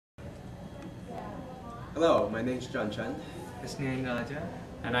Hello, my name is Chen. Husnain.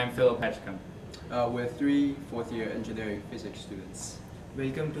 And I'm Philip Edgecumbe. We're three fourth-year engineering physics students.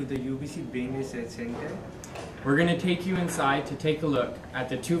 Welcome to the UBC Brain Research Center. We're going to take you inside to take a look at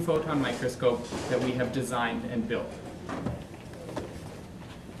the two-photon microscope that we have designed and built.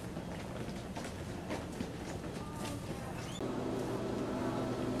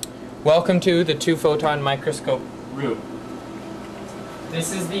 Welcome to the two-photon microscope room.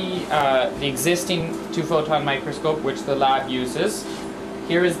 This is the existing two-photon microscope which the lab uses.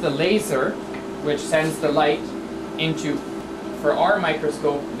 Here is the laser which sends the light into, for our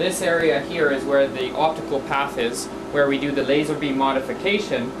microscope, this area here is where the optical path is, where we do the laser beam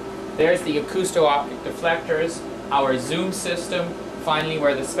modification. There's the acousto-optic deflectors, our zoom system, finally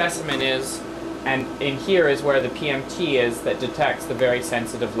where the specimen is, and in here is where the PMT is that detects the very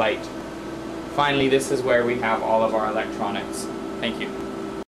sensitive light. Finally, this is where we have all of our electronics. Thank you.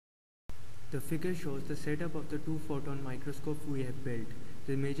 The figure shows the setup of the two-photon microscope we have built.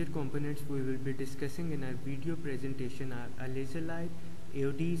 The major components we will be discussing in our video presentation are a laser light,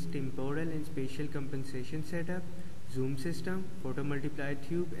 AODs, temporal and spatial compensation setup, zoom system, photomultiplier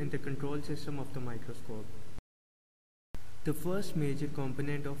tube, and the control system of the microscope. The first major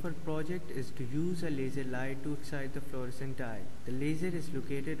component of our project is to use a laser light to excite the fluorescent dye. The laser is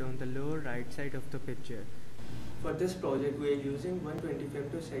located on the lower right side of the picture. For this project, we are using 1/25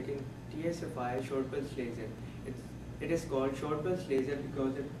 femtosecond TSFI short pulse laser. It is called short pulse laser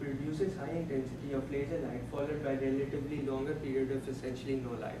because it produces high intensity of laser light followed by relatively longer period of essentially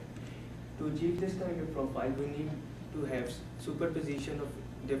no light. To achieve this kind of profile, we need to have superposition of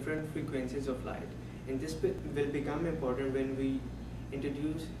different frequencies of light. And this will become important when we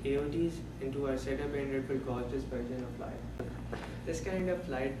introduce AODs into our setup, and it will cause dispersion of light. This kind of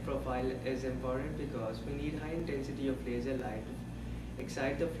light profile is important because we need high intensity of laser light to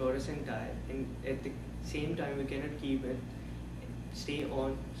excite the fluorescent dye, and at the same time we cannot keep it stay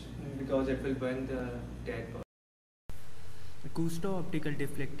on because it will burn the dead body. Acousto-optical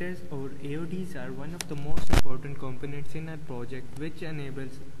deflectors or AODs are one of the most important components in our project, which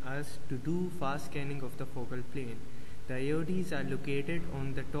enables us to do fast scanning of the focal plane. The AODs are located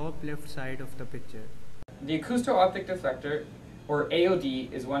on the top left side of the picture. The acousto-optic deflector, or AOD,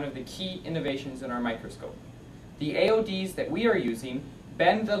 is one of the key innovations in our microscope. The AODs that we are using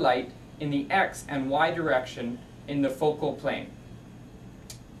bend the light in the X and Y direction in the focal plane.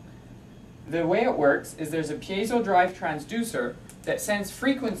 The way it works is there's a piezo drive transducer that sends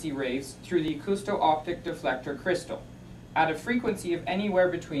frequency waves through the acousto-optic deflector crystal at a frequency of anywhere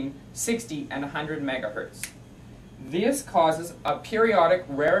between 60 and 100 megahertz. This causes a periodic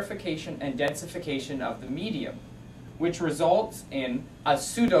rarefication and densification of the medium, which results in a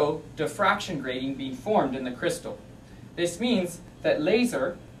pseudo diffraction grating being formed in the crystal. This means that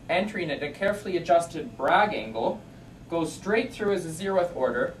laser, entering at a carefully adjusted Bragg angle, goes straight through as a zeroth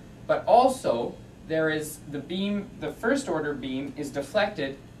order, but also there is the first order beam is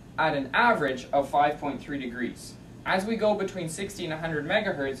deflected at an average of 5.3 degrees. As we go between 60 and 100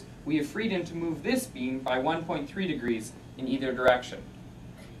 megahertz, we have freedom to move this beam by 1.3 degrees in either direction.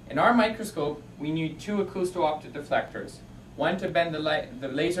 In our microscope, we need two acousto-optic deflectors, one to bend the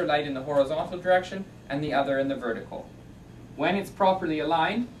laser light in the horizontal direction and the other in the vertical. When it's properly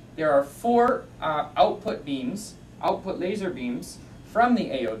aligned, there are four output laser beams from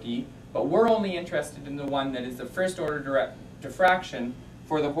the AOD, but we're only interested in the one that is the first order diffraction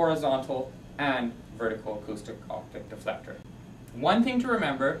for the horizontal and vertical acousto-optic deflector. One thing to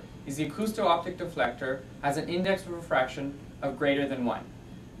remember is the acousto-optic deflector has an index of refraction of greater than 1.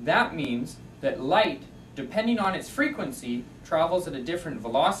 That means that light, depending on its frequency, travels at a different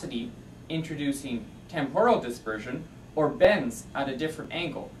velocity, introducing temporal dispersion, or bends at a different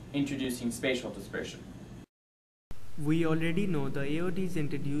angle, introducing spatial dispersion. We already know the AODs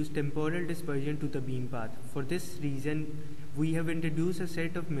introduce temporal dispersion to the beam path. For this reason, we have introduced a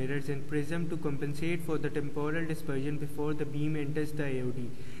set of mirrors and prism to compensate for the temporal dispersion before the beam enters the AOD.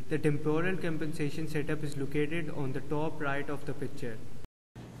 The temporal compensation setup is located on the top right of the picture.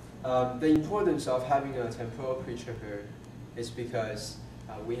 The importance of having a temporal creature here is because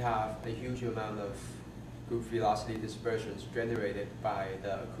we have a huge amount of group velocity dispersions generated by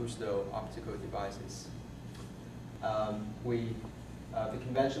the acousto-optical devices. The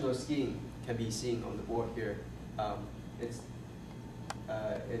conventional scheme can be seen on the board here. It's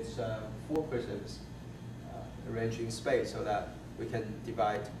 4 prisms arranged in space so that we can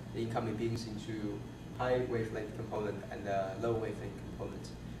divide the incoming beams into high wavelength component and the low wavelength component.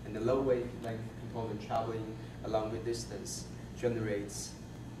 And the low wavelength component traveling a longer distance generates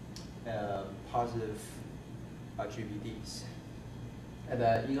positive GBDs. And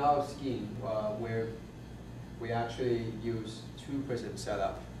in our scheme, we're we actually use 2-prism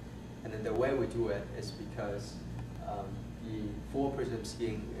setup. And then the way we do it is because the 4-prism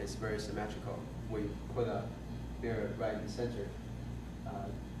scheme is very symmetrical. We put a mirror right in the center,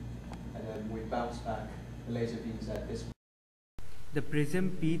 and then we bounce back the laser beams at this point. The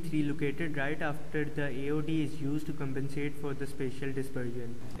prism P3 located right after the AOD is used to compensate for the spatial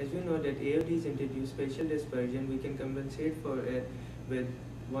dispersion. As we know that AODs introduce spatial dispersion, we can compensate for it with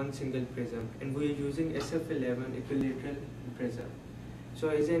one single prism, and we are using SF11 equilateral prism. So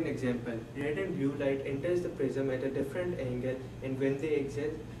as an example, red and blue light enters the prism at a different angle, and when they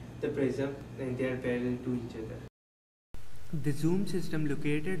exit the prism, then they are parallel to each other. The zoom system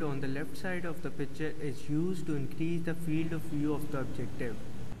located on the left side of the picture is used to increase the field of view of the objective.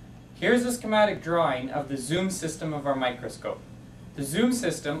 Here's a schematic drawing of the zoom system of our microscope. The zoom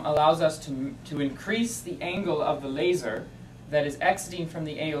system allows us to increase the angle of the laser that is exiting from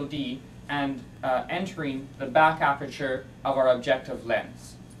the AOD and entering the back aperture of our objective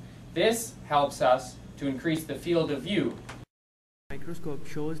lens. This helps us to increase the field of view. The microscope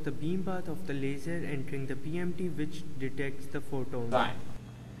shows the beam path of the laser entering the PMT, which detects the photons.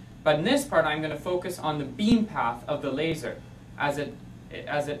 But in this part, I'm going to focus on the beam path of the laser as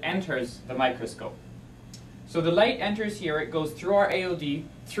it enters the microscope. So the light enters here, it goes through our AOD,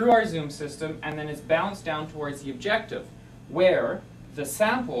 through our zoom system, and then it's bounced down towards the objective, where the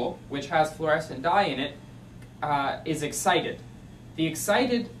sample, which has fluorescent dye in it, is excited. The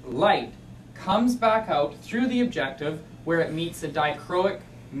excited light comes back out through the objective where it meets a dichroic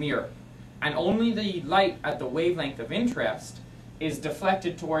mirror, and only the light at the wavelength of interest is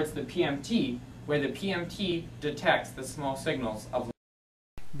deflected towards the PMT, where the PMT detects the small signals of light.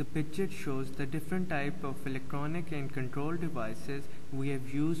 The picture shows the different type of electronic and control devices we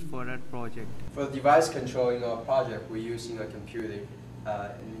have used for our project. For the device controlling our project, we're using a computer.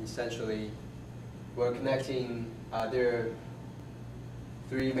 And essentially, we're connecting, there are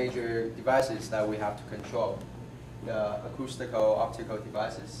 3 major devices that we have to control. The acoustical optical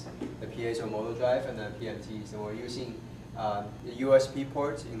devices, the piezo motor drive, and the PMTs. And we're using the USB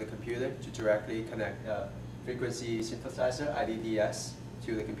port in the computer to directly connect the frequency synthesizer, IDDS,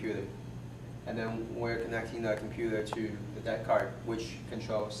 to the computer. And then we're connecting the computer to the deck card, which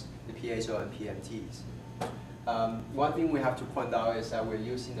controls the piezo and PMTs. One thing we have to point out is that we're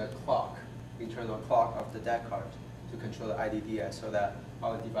using the clock, internal clock of the deck card to control the IDDS so that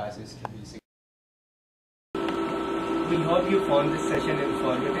our devices can be synchronized. We hope you found this session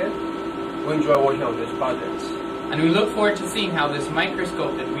informative. We enjoy working on this project. And we look forward to seeing how this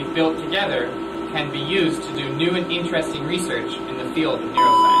microscope that we've built together can be used to do new and interesting research in the field of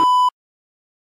neuroscience.